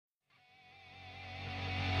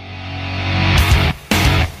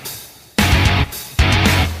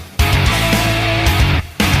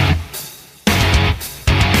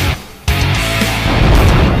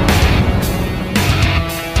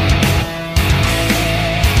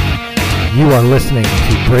You are listening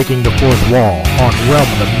to Breaking the Fourth Wall on Realm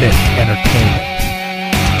of the Mist Entertainment.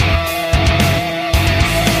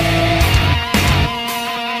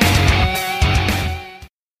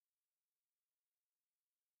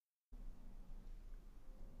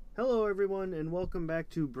 Hello everyone and welcome back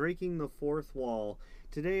to Breaking the Fourth Wall.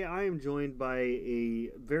 Today I am joined by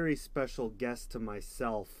a very special guest to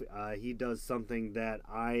myself. He does something that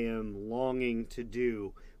I am longing to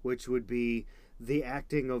do, which would be the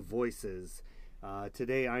acting of voices.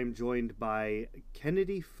 Today I'm joined by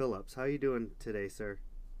Kennedy Phillips. How are you doing today, sir?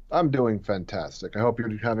 I'm doing fantastic. I hope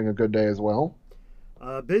you're having a good day as well.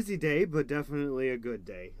 Busy day, but definitely a good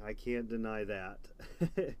day. I can't deny that.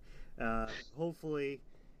 Hopefully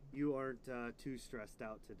you aren't too stressed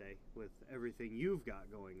out today with everything you've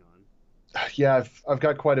got going on. Yeah, I've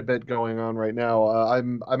got quite a bit going on right now.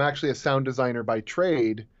 I'm actually a sound designer by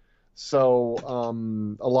trade, so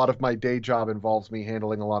a lot of my day job involves me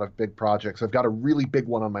handling a lot of big projects. I've got a really big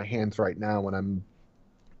one on my hands right now, and I'm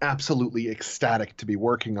absolutely ecstatic to be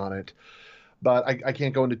working on it. But I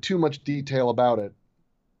can't go into too much detail about it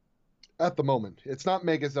at the moment. It's not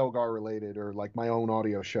Mega Zelgar related or like my own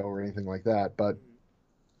audio show or anything like that, but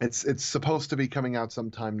it's supposed to be coming out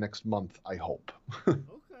sometime next month, I hope. Okay,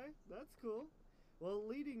 that's cool. Well,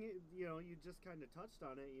 you just kind of touched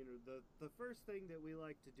on it. The first thing that we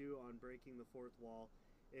like to do on Breaking the Fourth Wall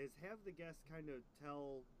is have the guests kind of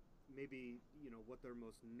tell maybe, what they're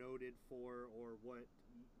most noted for or what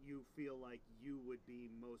you feel like you would be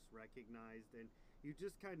most recognized. And you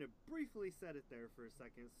just kind of briefly said it there for a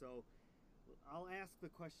second. So I'll ask the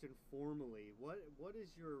question formally. What is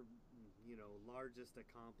your, largest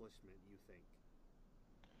accomplishment, you think?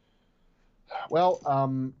 Well,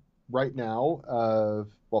 right now,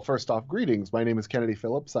 well, first off, greetings. My name is Kennedy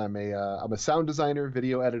Phillips. I'm a sound designer,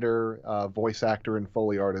 video editor, voice actor, and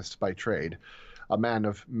Foley artist by trade. A man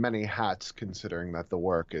of many hats, considering that the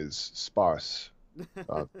work is sparse,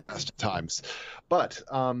 best of times. But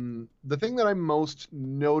the thing that I'm most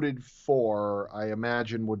noted for, I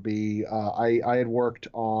imagine, would be I had worked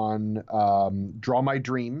on Draw My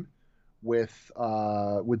Dream with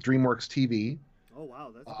DreamWorks TV. Oh,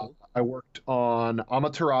 wow, that's cool. I worked on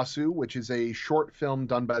Amaterasu, which is a short film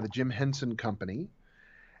done by the Jim Henson Company.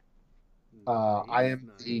 I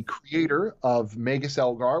am Nice. the creator of Magus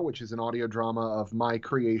Elgar, which is an audio drama of my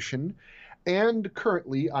creation. And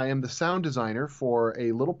currently, I am the sound designer for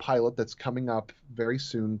a little pilot that's coming up very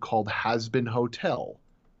soon called Has Been Hotel.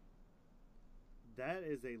 That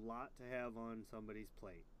is a lot to have on somebody's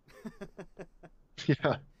plate.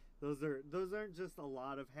 Yeah. Those aren't just a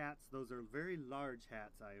lot of hats. Those are very large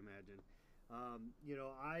hats, I imagine.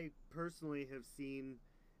 I personally have seen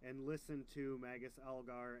and listened to Magus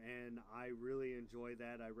Elgar, and I really enjoy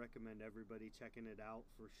that. I recommend everybody checking it out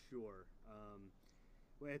for sure.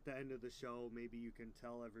 At the end of the show, maybe you can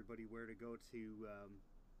tell everybody where to go to,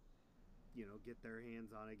 get their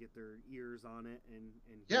hands on it, get their ears on it, and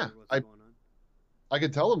hear Yeah, what's I going on. I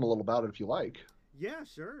could tell them a little about it if you like. Yeah,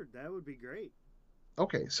 sure. That would be great.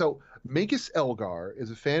 Okay, so Magus Elgar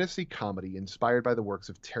is a fantasy comedy inspired by the works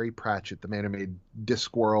of Terry Pratchett, the man who made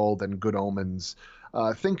Discworld and Good Omens.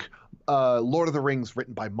 Think Lord of the Rings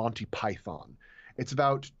written by Monty Python. It's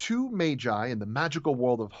about two magi in the magical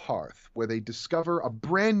world of Hearth, where they discover a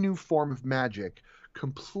brand new form of magic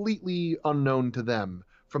completely unknown to them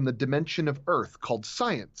from the dimension of Earth called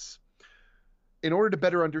science. In order to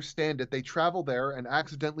better understand it, they travel there and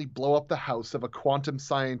accidentally blow up the house of a quantum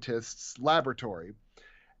scientist's laboratory.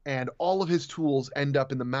 And all of his tools end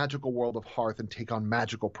up in the magical world of Hearth and take on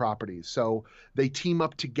magical properties. So they team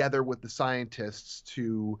up together with the scientists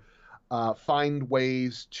to find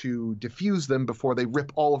ways to diffuse them before they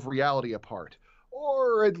rip all of reality apart.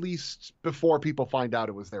 Or at least before people find out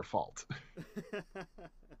it was their fault.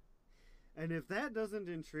 And if that doesn't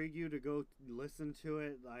intrigue you to go listen to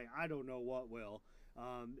it, I don't know what will.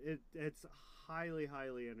 It's highly,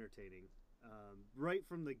 highly entertaining. Right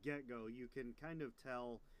from the get-go, you can kind of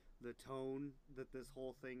tell the tone that this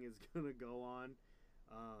whole thing is going to go on.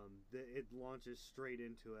 It launches straight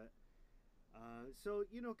into it. So,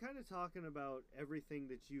 kind of talking about everything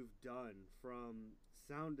that you've done from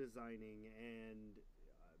sound designing and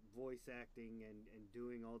voice acting and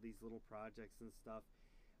doing all these little projects and stuff.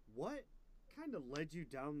 What kind of led you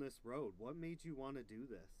down this road? What made you want to do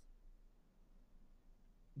this?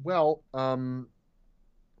 Well,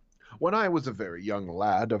 when I was a very young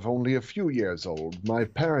lad of only a few years old, my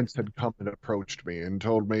parents had come and approached me and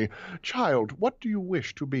told me, "Child, what do you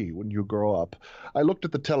wish to be when you grow up?" I looked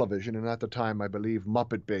at the television, and at the time, I believe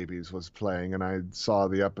Muppet Babies was playing, and I saw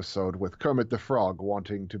the episode with Kermit the Frog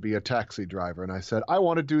wanting to be a taxi driver, and I said, "I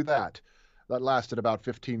want to do that." That lasted about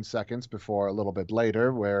 15 seconds before a little bit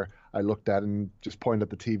later, where I looked at and just pointed at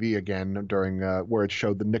the TV again during where it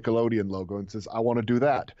showed the Nickelodeon logo and says, "I want to do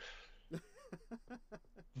that."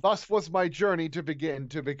 Thus was my journey to begin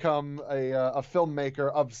to become a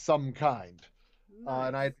filmmaker of some kind.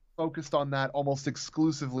 And Nice. I focused on that almost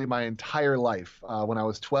exclusively my entire life. When I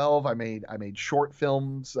was 12, I made short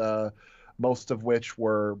films, most of which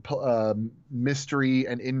were mystery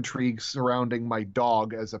and intrigue surrounding my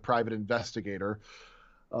dog as a private investigator,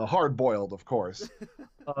 hard boiled, of course.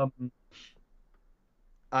 Um,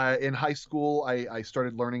 in high school, I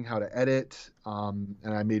started learning how to edit, and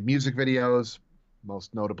I made music videos,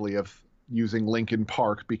 most notably of using Linkin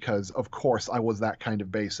Park because, of course, I was that kind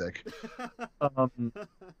of basic. Um,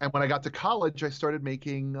 and when I got to college, I started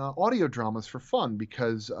making audio dramas for fun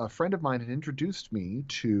because a friend of mine had introduced me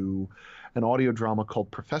to an audio drama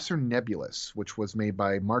called Professor Nebulous, which was made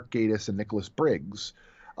by Mark Gatiss and Nicholas Briggs,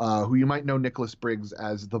 who you might know Nicholas Briggs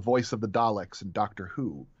as the voice of the Daleks in Doctor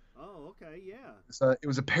Who. Oh, okay, yeah. So it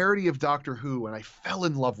was a parody of Doctor Who, and I fell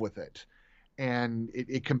in love with it. And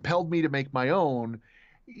it compelled me to make my own,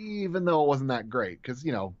 even though it wasn't that great. Because,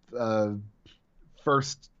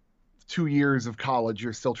 first 2 years of college,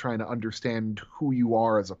 you're still trying to understand who you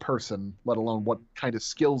are as a person, let alone what kind of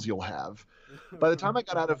skills you'll have. By the time I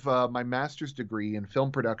got out of my master's degree in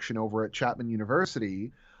film production over at Chapman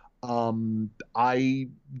University, I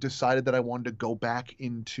decided that I wanted to go back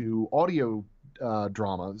into audio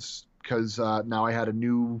dramas because now I had a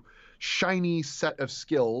new shiny set of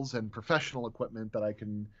skills and professional equipment that I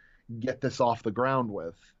can get this off the ground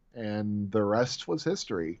with. And the rest was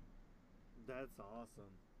history. That's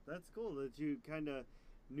awesome. That's cool that you kind of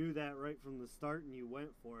knew that right from the start and you went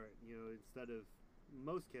for it, instead of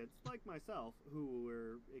most kids, like myself, who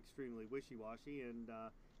were extremely wishy washy and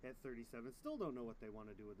at 37 still don't know what they want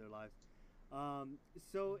to do with their lives.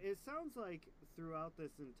 So it sounds like throughout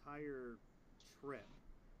this entire trip,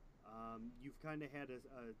 you've kind of had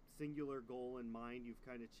a singular goal in mind. You've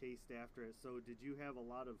kind of chased after it. So did you have a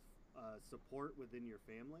lot of support within your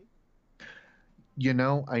family?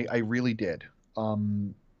 I really did.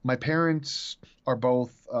 My parents are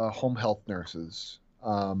both home health nurses,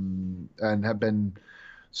 and have been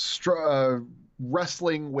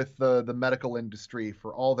wrestling with the medical industry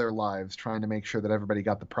for all their lives, trying to make sure that everybody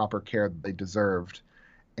got the proper care that they deserved.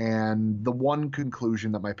 And the one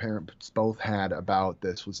conclusion that my parents both had about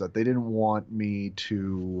this was that they didn't want me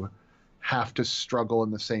to have to struggle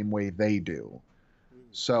in the same way they do. Mm.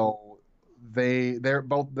 So they're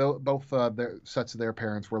both their sets of their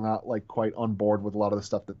parents were not like quite on board with a lot of the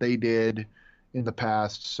stuff that they did in the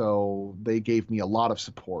past. So they gave me a lot of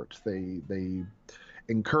support. They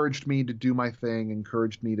encouraged me to do my thing,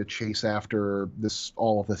 encouraged me to chase after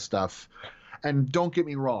all of this stuff. And don't get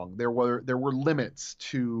me wrong, there were limits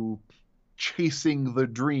to chasing the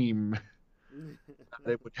dream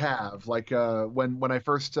that it would have. Like when I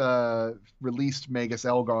first released Magus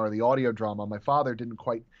Elgar, the audio drama, my father didn't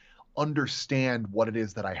quite understand what it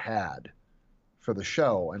is that I had for the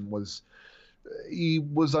show, and he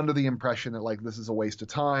was under the impression that like this is a waste of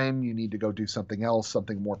time. You need to go do something else,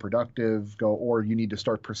 something more productive, or you need to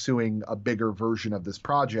start pursuing a bigger version of this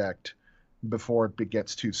project before it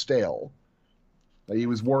gets too stale. He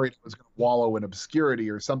was worried it was going to wallow in obscurity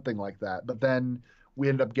or something like that. But then we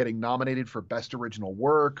ended up getting nominated for Best Original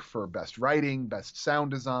Work, for Best Writing, Best Sound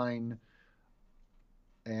Design,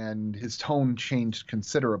 and his tone changed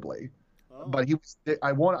considerably. Oh, But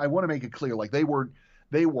I want to make it clear, like they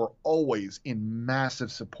were always in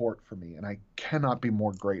massive support for me, and I cannot be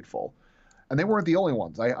more grateful. And they weren't the only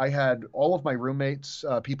ones. I had all of my roommates,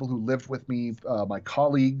 people who lived with me, my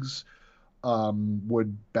colleagues,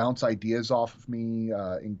 would bounce ideas off of me,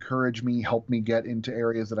 encourage me, help me get into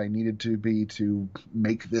areas that I needed to be to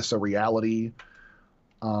make this a reality.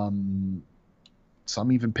 Um,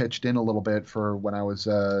 some even pitched in a little bit for when I was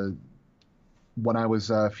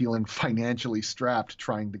feeling financially strapped,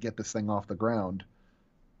 trying to get this thing off the ground.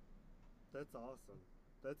 that's awesome.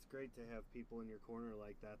 That's great to have people in your corner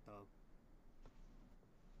like that, though.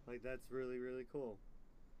 Like, that's really, really cool.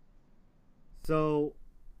 So,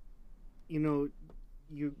 you know,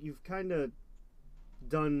 you've kind of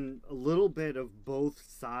done a little bit of both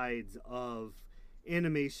sides of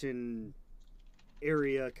animation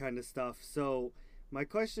area kind of stuff. So, my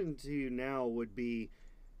question to you now would be,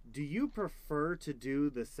 do you prefer to do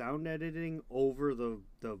the sound editing over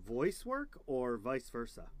the voice work or vice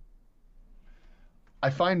versa? I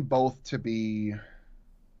find both to be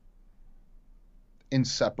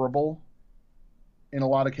inseparable in a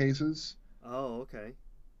lot of cases. Oh, okay.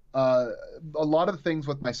 Uh, a lot of the things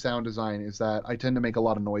with my sound design is that I tend to make a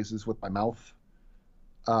lot of noises with my mouth.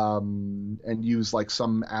 and use like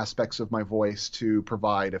some aspects of my voice to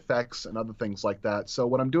provide effects and other things like that. So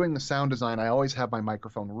when I'm doing the sound design, I always have my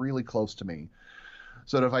microphone really close to me,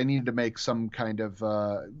 so that if I needed to make some kind of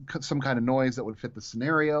noise that would fit the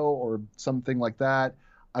scenario or something like that,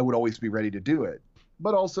 I would always be ready to do it.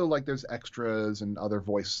 But also, like, there's extras and other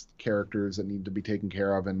voice characters that need to be taken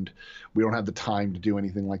care of, and we don't have the time to do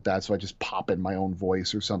anything like that. So I just pop in my own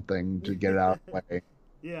voice or something to get it out of the way.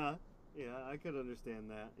 Yeah, yeah, I could understand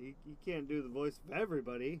that. You can't do the voice of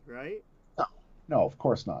everybody, right? No, no, of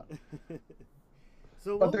course not.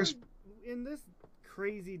 So But what there's would, in this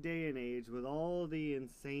crazy day and age with all the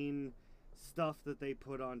insane stuff that they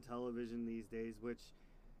put on television these days, which,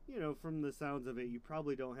 from the sounds of it, you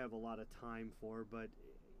probably don't have a lot of time for, but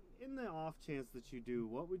in the off chance that you do,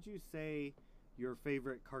 what would you say your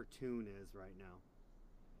favorite cartoon is right now?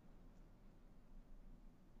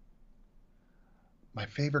 my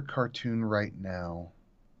favorite cartoon right now.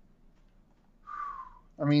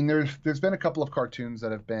 I mean, there's been a couple of cartoons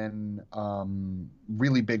that have been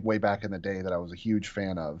really big way back in the day that I was a huge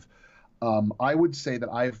fan of. I would say that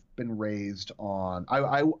I've been raised on.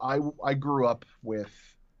 I grew up with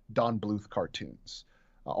Don Bluth cartoons.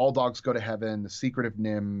 All Dogs Go to Heaven, The Secret of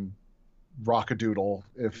Nim, Rockadoodle.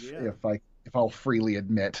 Yeah. If I'll freely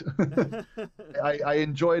admit, I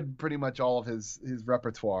enjoyed pretty much all of his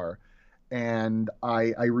repertoire, and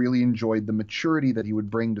I really enjoyed the maturity that he would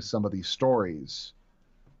bring to some of these stories,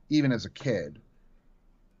 even as a kid.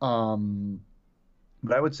 Um,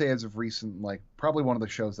 but I would say as of recent, like probably one of the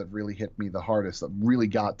shows that really hit me the hardest, that really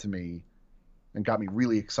got to me and got me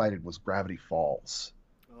really excited was Gravity Falls.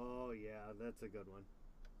 Oh yeah, that's a good one.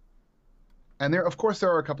 And there, of course,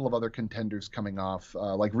 there are a couple of other contenders coming off,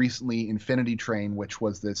 like recently Infinity Train, which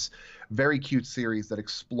was this very cute series that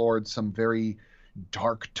explored some very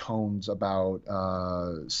dark tones about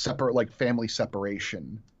separate, like family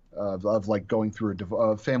separation of like going through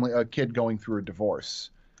a kid going through a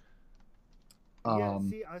divorce. Yeah, Um,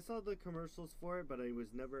 see, I saw the commercials for it, but I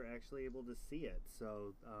was never actually able to see it.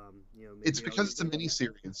 So, it's maybe I'll because give it's a it a mini look.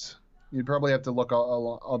 series. You'd probably have to look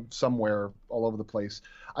somewhere all over the place.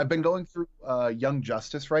 I've been Okay. going through Young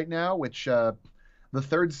Justice right now, which the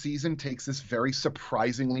third season takes this very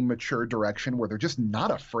surprisingly mature direction where they're just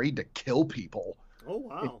not afraid to kill people Oh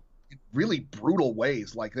in, wow. in really brutal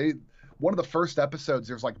ways. One of the first episodes,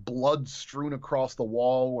 there's like blood strewn across the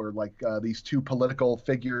wall where like these two political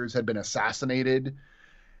figures had been assassinated,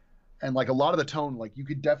 and like a lot of the tone, like you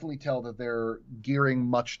could definitely tell that they're gearing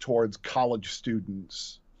much towards college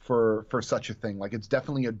students for such a thing. Like it's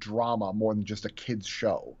definitely a drama more than just a kids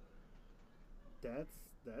show.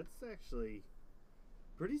 That's actually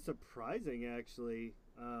pretty surprising. Actually,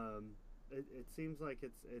 it seems like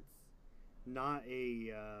it's not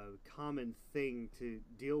a common thing to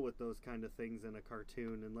deal with those kind of things in a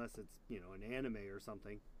cartoon unless it's an anime or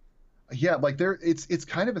something. Yeah, like it's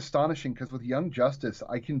kind of astonishing because with Young Justice,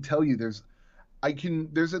 I can tell you there's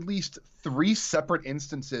at least three separate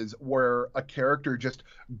instances where a character just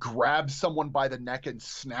grabs someone by the neck and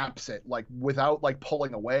snaps it, like without like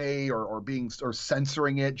pulling away or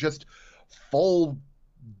censoring it, just full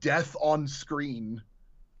death on screen.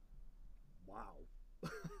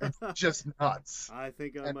 It's Wow. just nuts. I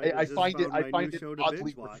think I And might have just found I my new find it show to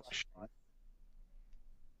oddly binge watch. refreshing.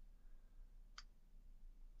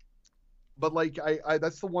 But like I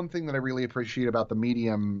that's the one thing that I really appreciate about the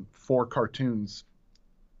medium for cartoons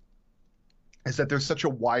is that there's such a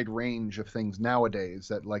wide range of things nowadays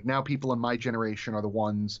that like now people in my generation are the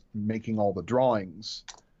ones making all the drawings,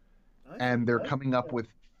 I and see. they're coming up with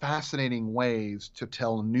fascinating ways to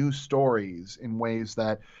tell new stories in ways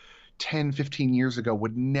that 10, 15 years ago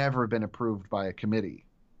would never have been approved by a committee.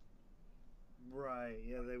 Right.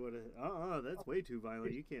 Yeah, they would have. That's way too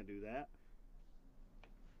violent. You can't do that.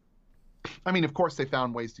 I mean, of course, they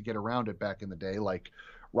found ways to get around it back in the day, like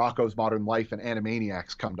Rocco's Modern Life and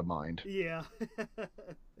Animaniacs come to mind. Yeah.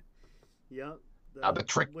 Yep. Now The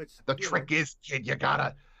which the trick is, kid, you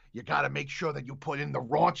gotta make sure that you put in the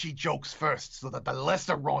raunchy jokes first, so that the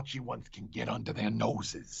lesser raunchy ones can get under their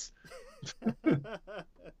noses.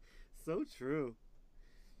 so true.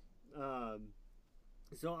 Um,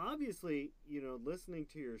 so obviously, listening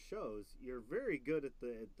to your shows, you're very good at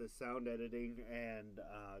the sound editing and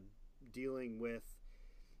dealing with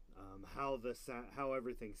how how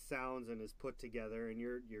everything sounds and is put together, and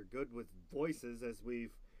you're good with voices, as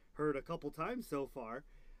we've heard a couple times so far.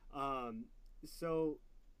 So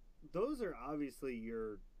those are obviously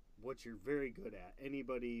what you're very good at.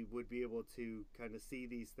 Anybody would be able to kind of see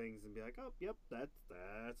these things and be like, "Oh, yep, that's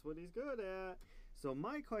what he's good at." So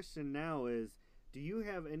my question now is, do you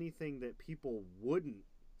have anything that people wouldn't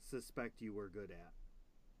suspect you were good at?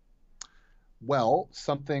 Well,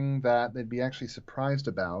 something that they'd be actually surprised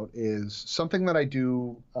about is something that I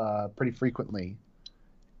do pretty frequently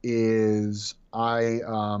is I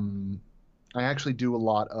actually do a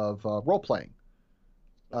lot of role playing.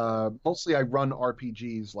 Okay. Mostly I run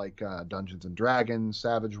RPGs like Dungeons and Dragons,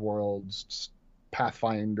 Savage Worlds,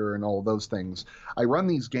 Pathfinder, and all of those things. I run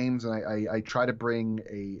these games and I try to bring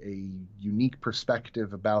a unique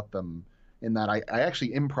perspective about them in that I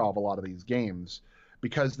actually improv a lot of these games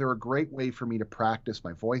because they're a great way for me to practice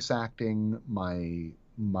my voice acting, my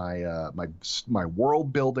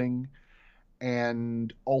world building,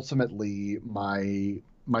 and ultimately my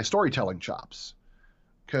storytelling chops.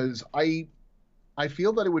 Because I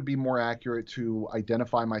feel that it would be more accurate to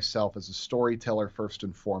identify myself as a storyteller first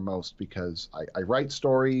and foremost because I write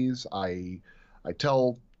stories, I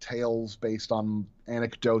tell tales based on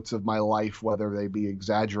anecdotes of my life, whether they be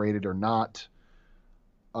exaggerated or not.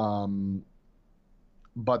 Um,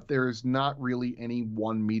 but there's not really any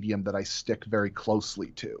one medium that I stick very closely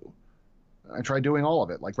to. I try doing all of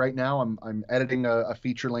it. Like right now, I'm editing a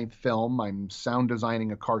feature length film. I'm sound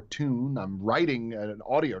designing a cartoon. I'm writing an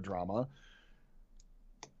audio drama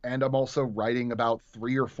and I'm also writing about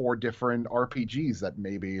 3 or 4 different RPGs that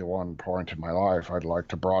maybe at one point in my life I'd like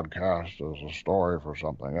to broadcast as a story for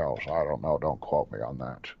something else. I don't know. Don't quote me on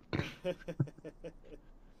that.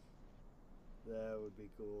 That would be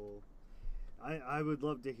cool. I would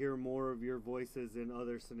love to hear more of your voices in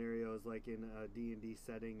other scenarios, like in a D&D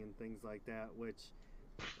setting and things like that, which,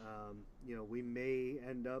 we may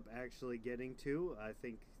end up actually getting to. I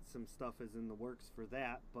think some stuff is in the works for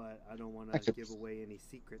that, but I don't want to give away any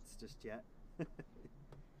secrets just yet.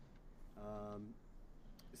 um,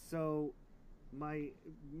 so, my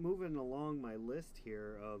moving along my list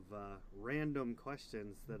here of random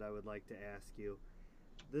questions that I would like to ask you.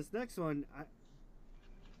 This next one,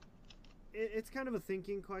 it's kind of a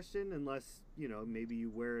thinking question, unless maybe you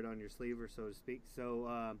wear it on your sleeve or so to speak.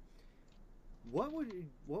 So, what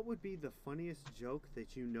would be the funniest joke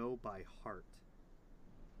that you know by heart?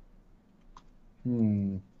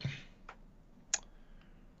 Hmm.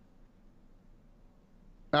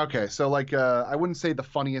 Okay, so like I wouldn't say the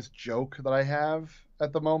funniest joke that I have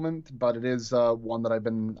at the moment, but it is one that I've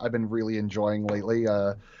been really enjoying lately.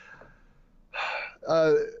 Uh,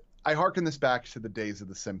 I hearken this back to the days of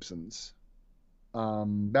The Simpsons,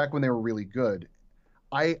 back when they were really good.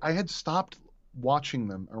 I had stopped watching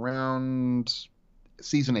them around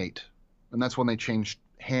season 8, and that's when they changed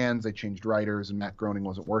hands, they changed writers, and Matt Groening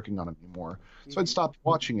wasn't working on it anymore. So I'd Mm-hmm. stopped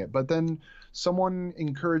watching it, but then someone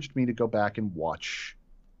encouraged me to go back and watch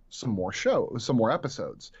some more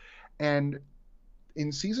episodes. And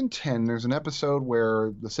in season 10, there's an episode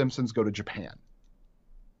where the Simpsons go to Japan.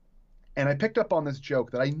 And I picked up on this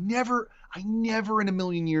joke that I never in a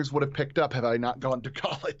million years would have picked up had I not gone to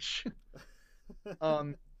college.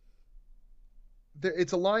 um,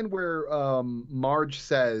 it's a line where Marge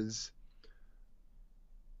says,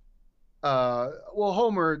 "Well,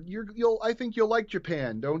 Homer, I think you'll like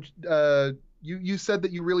Japan, don't you said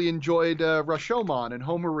that you really enjoyed Rashomon," and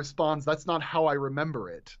Homer responds, "That's not how I remember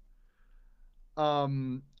it."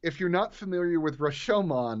 If you're not familiar with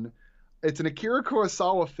Rashomon, it's an Akira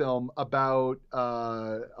Kurosawa film about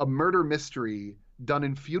a murder mystery done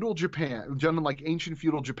in feudal Japan, done in like ancient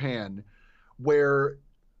feudal Japan, where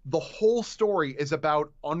the whole story is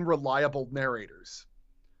about unreliable narrators,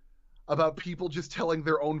 about people just telling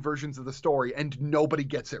their own versions of the story, and nobody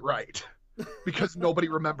gets it right because nobody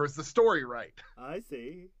remembers the story right. I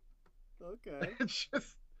see. Okay. It's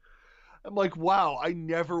just, I'm like, wow, I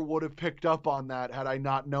never would have picked up on that had I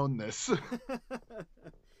not known this.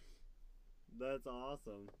 That's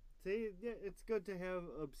awesome. See, yeah, it's good to have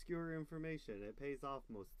obscure information. It pays off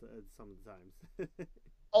some of the times.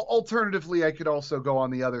 Alternatively, I could also go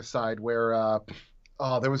on the other side where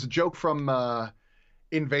there was a joke from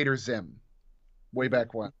Invader Zim way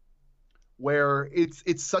back when, where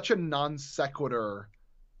it's such a non sequitur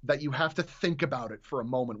that you have to think about it for a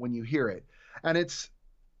moment when you hear it. And it's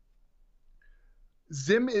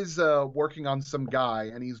Zim is working on some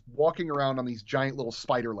guy, and he's walking around on these giant little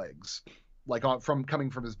spider legs, like from coming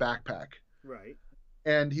from his backpack. Right.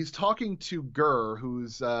 And he's talking to Gurr,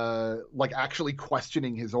 who's like actually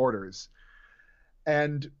questioning his orders.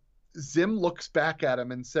 And Zim looks back at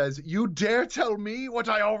him and says, "You dare tell me what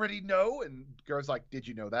I already know?" And Gurr's like, "Did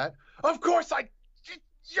you know that?" "Of course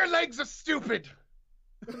your legs are stupid."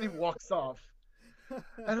 And he walks off.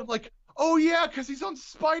 And I'm like, oh yeah, because he's on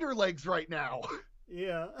spider legs right now.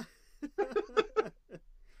 Yeah.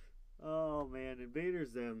 Oh man, Invader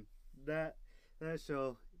Zim. That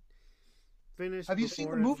show finished. Have you seen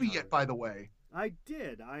the movie yet, by the way? I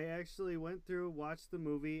did. I actually went through, watched the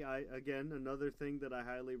movie. Again, another thing that I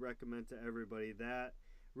highly recommend to everybody. That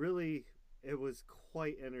really, it was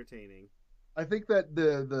quite entertaining. I think that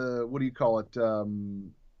the what do you call it?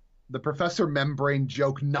 The Professor Membrane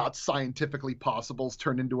joke, not scientifically possible, is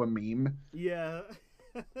turned into a meme. Yeah.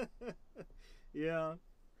 Yeah.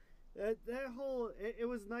 That whole it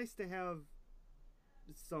was nice to have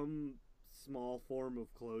some small form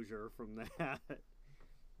of closure from that.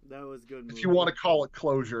 That was good movie. If you want to call it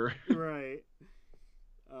closure. Right.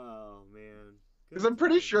 Oh man. Because I'm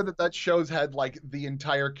pretty sure that show's had like the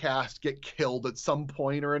entire cast get killed at some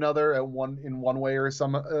point or another, in one way or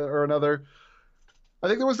some or another. I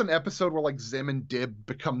think there was an episode where like Zim and Dib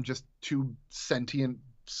become just two sentient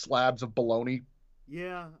slabs of baloney.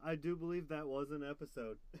 Yeah, I do believe that was an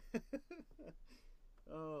episode.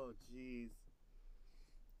 Oh, jeez.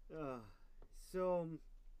 So,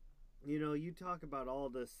 you talk about all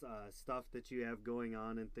this stuff that you have going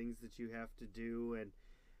on and things that you have to do, and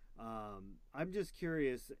I'm just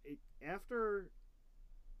curious, after,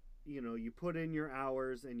 you put in your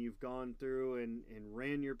hours and you've gone through and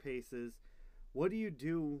ran your paces, what do you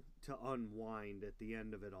do to unwind at the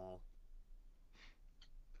end of it all?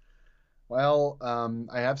 Well,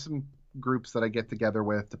 I have some groups that I get together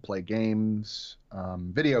with to play games.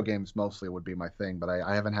 Video games mostly would be my thing, but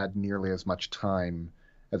I haven't had nearly as much time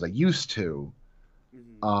as I used to.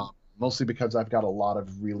 Mm-hmm. Mostly because I've got a lot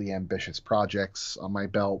of really ambitious projects on my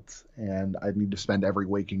belt, and I need to spend every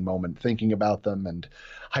waking moment thinking about them and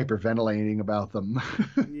hyperventilating about them.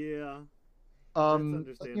 Yeah, that's I,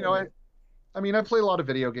 understandable. I mean, I play a lot of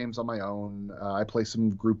video games on my own. I play some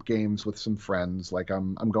group games with some friends. Like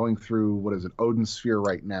I'm going through what is it, Odin Sphere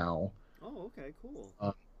right now. Oh, okay, cool.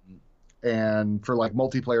 And for like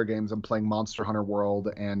multiplayer games, I'm playing Monster Hunter World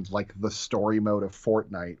and like the story mode of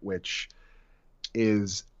Fortnite, which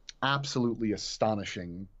is absolutely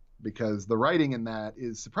astonishing because the writing in that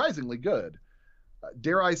is surprisingly good.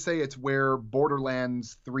 Dare I say it's where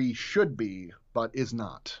Borderlands 3 should be, but is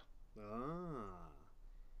not. Ah,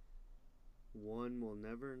 one will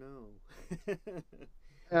never know.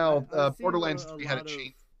 Now, I've seen Borderlands a 3 had a lot of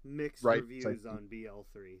change, mixed right? reviews on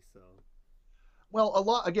BL3, so. Well, a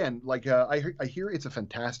lot again. Like I hear it's a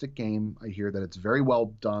fantastic game. I hear that it's very well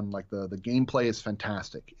done. Like the gameplay is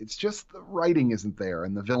fantastic. It's just the writing isn't there,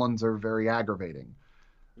 and the villains are very aggravating.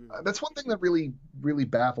 Mhm. That's one thing that really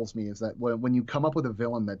baffles me is that when you come up with a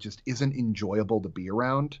villain that just isn't enjoyable to be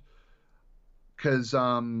around. Because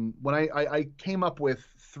when I came up with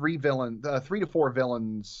three to four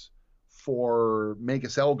villains for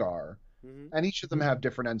Magus Elgar, Mhm. and each of them have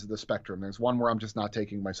different ends of the spectrum. There's one where I'm just not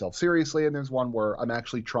taking myself seriously, and there's one where I'm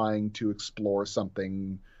actually trying to explore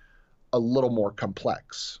something a little more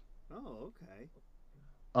complex. Oh, okay.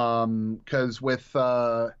 Because with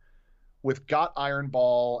Got Iron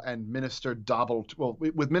Ball and with Minister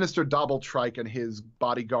Doubletrike and his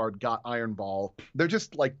bodyguard Got Iron Ball, they're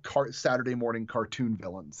just like Saturday morning cartoon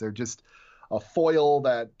villains. They're just a foil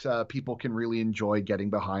that people can really enjoy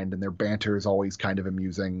getting behind, and their banter is always kind of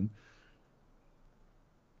amusing.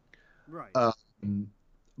 Right.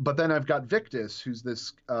 But then I've got Victus, who's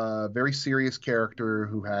this very serious character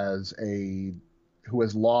who has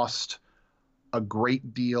lost a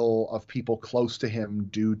great deal of people close to him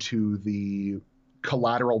due to the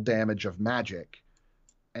collateral damage of magic,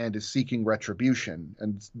 and is seeking retribution,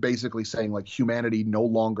 and basically saying like humanity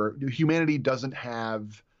doesn't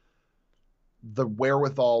have the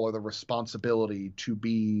wherewithal or the responsibility to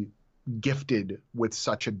be gifted with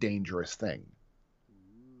such a dangerous thing.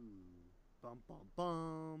 Bum bum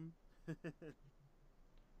bum.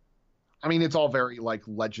 I mean, it's all very like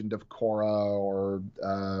Legend of Korra or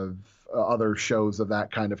other shows of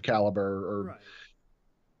that kind of caliber, or Right.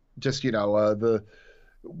 just the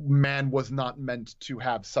man was not meant to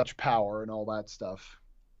have such power and all that stuff.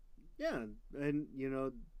 Yeah, and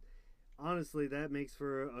honestly, that makes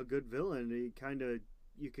for a good villain. You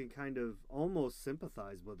can kind of almost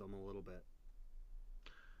sympathize with them a little bit.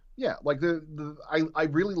 Yeah, like I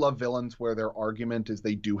really love villains where their argument is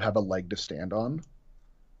they do have a leg to stand on.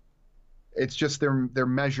 It's just their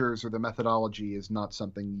measures or the methodology is not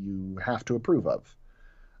something you have to approve of.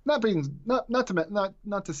 Not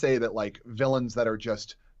to say that like villains that are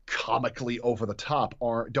just comically over the top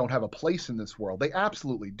don't have a place in this world. They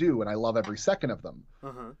absolutely do, and I love every second of them.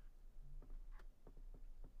 Uh-huh.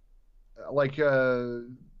 Like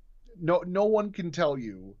no one can tell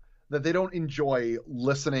you that they don't enjoy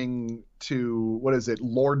listening to, what is it,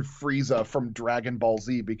 Lord Frieza from Dragon Ball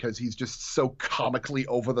Z, because he's just so comically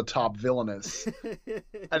over the top villainous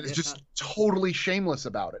and is just totally shameless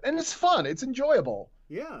about it. And it's fun. It's enjoyable.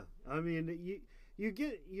 Yeah. I mean,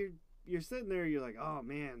 you're sitting there, you're like, oh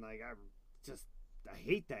man, like I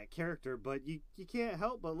hate that character, but you can't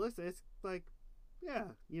help but listen. It's like, yeah,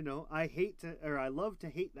 I love to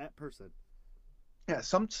hate that person. Yeah,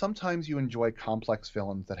 sometimes you enjoy complex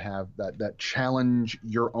villains that have that challenge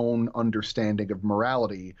your own understanding of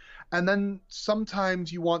morality, and then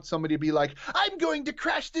sometimes you want somebody to be like, "I'm going to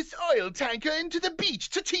crash this oil tanker into the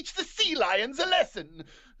beach to teach the sea lions a lesson."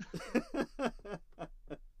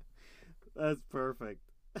 That's perfect.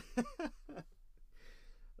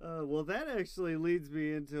 Well, that actually leads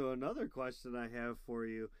me into another question I have for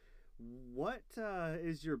you. What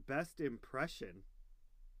is your best impression?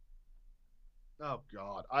 Oh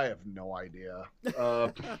God, I have no idea.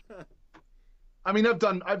 I mean, I've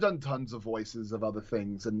done tons of voices of other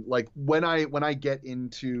things, and like when I get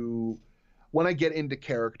into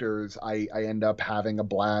characters, I end up having a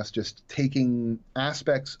blast just taking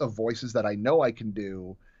aspects of voices that I know I can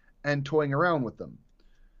do and toying around with them.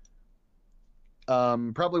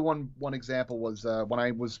 Probably one example was when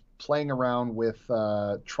I was playing around with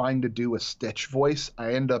trying to do a Stitch voice.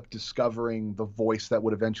 I ended up discovering the voice that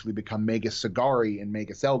would eventually become Magus Sagari in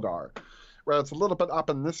Magus Elgar, where it's a little bit up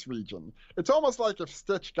in this region. It's almost like if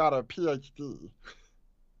Stitch got a PhD.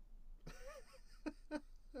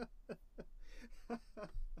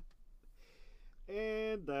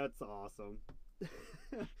 And that's awesome.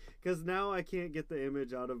 Because now I can't get the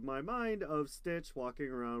image out of my mind of Stitch walking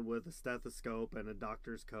around with a stethoscope and a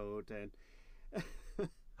doctor's coat and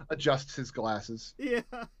Adjusts his glasses. yeah.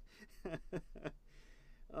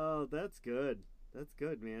 Oh, that's good. That's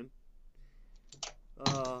good, man.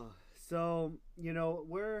 So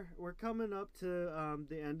we're coming up to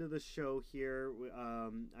the end of the show here.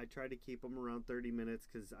 I try to keep them around 30 minutes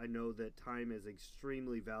because I know that time is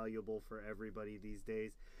extremely valuable for everybody these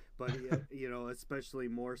days. But especially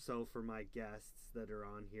more so for my guests that are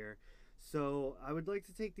on here. So I would like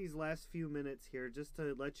to take these last few minutes here just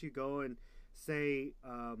to let you go and say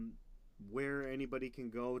where anybody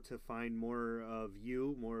can go to find more of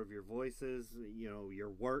you, more of your voices,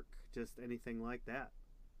 your work, just anything like that.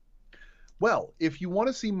 Well, if you want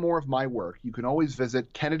to see more of my work, you can always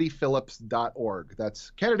visit kennedyphillips.org.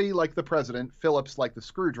 That's Kennedy like the president, Phillips like the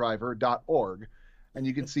screwdriver.org. And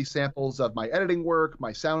you can see samples of my editing work,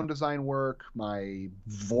 my sound design work, my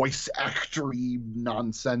voice actory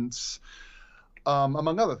nonsense,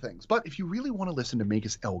 among other things. But if you really want to listen to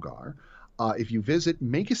Magus Elgar, if you visit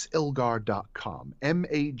maguselgar.com,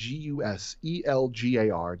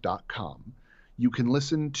 maguselgar.com, you can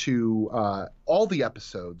listen to all the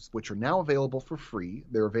episodes, which are now available for free.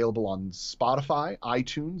 They're available on Spotify,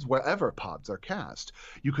 iTunes, wherever pods are cast.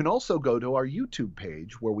 You can also go to our YouTube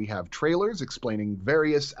page, where we have trailers explaining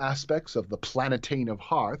various aspects of the Planetane of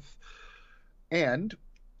Hearth. And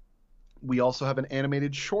we also have an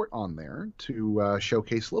animated short on there to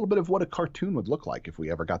showcase a little bit of what a cartoon would look like if we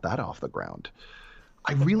ever got that off the ground.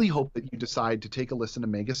 I really hope that you decide to take a listen to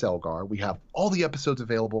Magus Elgar. We have all the episodes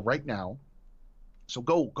available right now. So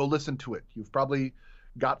go listen to it. You've probably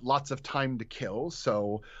got lots of time to kill,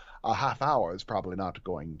 so a half hour is probably not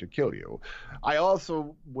going to kill you. I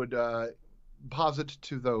also would posit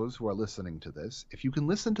to those who are listening to this, if you can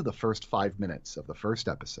listen to the first 5 minutes of the first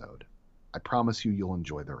episode, I promise you'll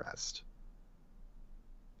enjoy the rest.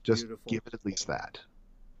 Just Beautiful. Give it at least that.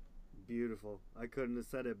 Beautiful. I couldn't have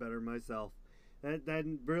said it better myself. That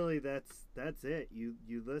really that's it. You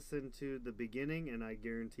listen to the beginning, and I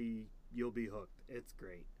guarantee you'll be hooked. It's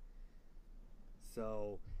great.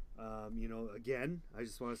 So, again, I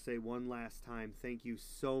just want to say one last time, thank you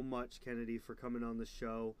so much, Kennedy, for coming on the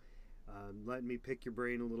show. Letting me pick your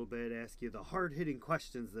brain a little bit, ask you the hard-hitting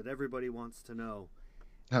questions that everybody wants to know.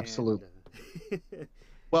 Absolutely. And,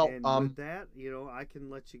 well, with that, I can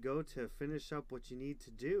let you go to finish up what you need to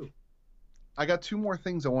do. I got 2 more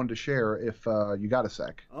things I wanted to share if you got a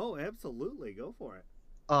sec. Oh, absolutely. Go for it.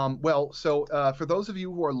 So for those of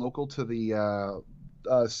you who are local to the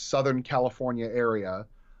Southern California area,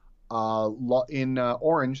 in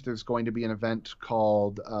Orange, there's going to be an event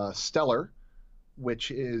called Stellar,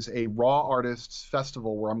 which is a Raw Artists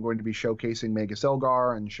Festival where I'm going to be showcasing Magus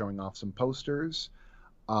Elgar and showing off some posters.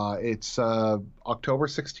 It's October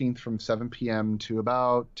 16th from 7 p.m. to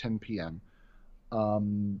about 10 p.m. I'll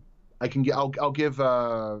give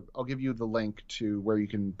you the link to where you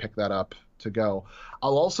can pick that up to go.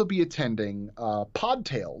 I'll also be attending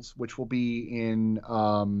Podtails, which will be in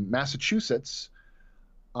Massachusetts.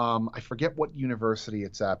 I forget what university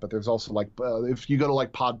it's at, but there's also if you go to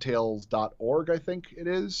podtails.org, I think it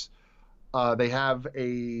is. They have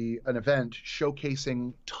an event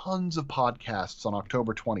showcasing tons of podcasts on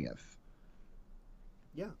October 20th.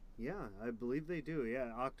 Yeah, I believe they do.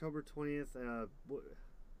 Yeah, October 20th.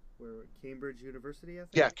 where Cambridge University, I think.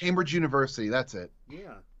 Yeah, Cambridge University. That's it.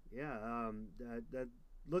 Yeah. That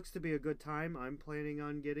looks to be a good time. I'm planning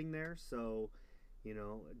on getting there, so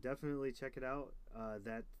definitely check it out.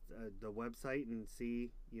 The website and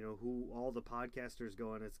see who all the podcasters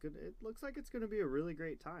go on. It's good. It looks like it's going to be a really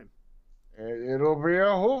great time. It'll be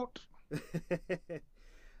a hoot.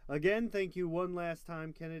 Again, thank you one last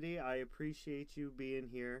time, Kennedy. I appreciate you being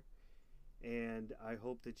here, and I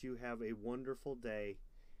hope that you have a wonderful day.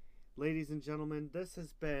 Ladies and gentlemen, this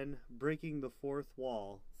has been Breaking the Fourth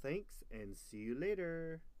Wall. Thanks, and see you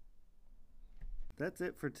later. That's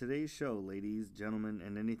it for today's show, ladies, gentlemen,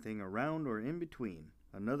 and anything around or in between.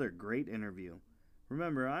 Another great interview.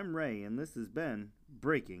 Remember, I'm Ray, and this has been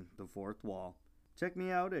Breaking the Fourth Wall. Check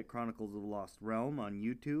me out at Chronicles of the Lost Realm on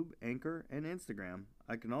YouTube, Anchor, and Instagram.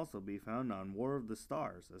 I can also be found on War of the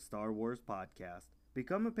Stars, a Star Wars podcast.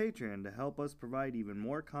 Become a Patreon to help us provide even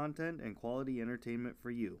more content and quality entertainment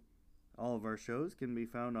for you. All of our shows can be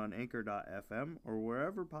found on Anchor.fm or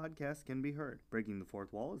wherever podcasts can be heard. Breaking the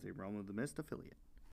Fourth Wall is a Realm of the Mist affiliate.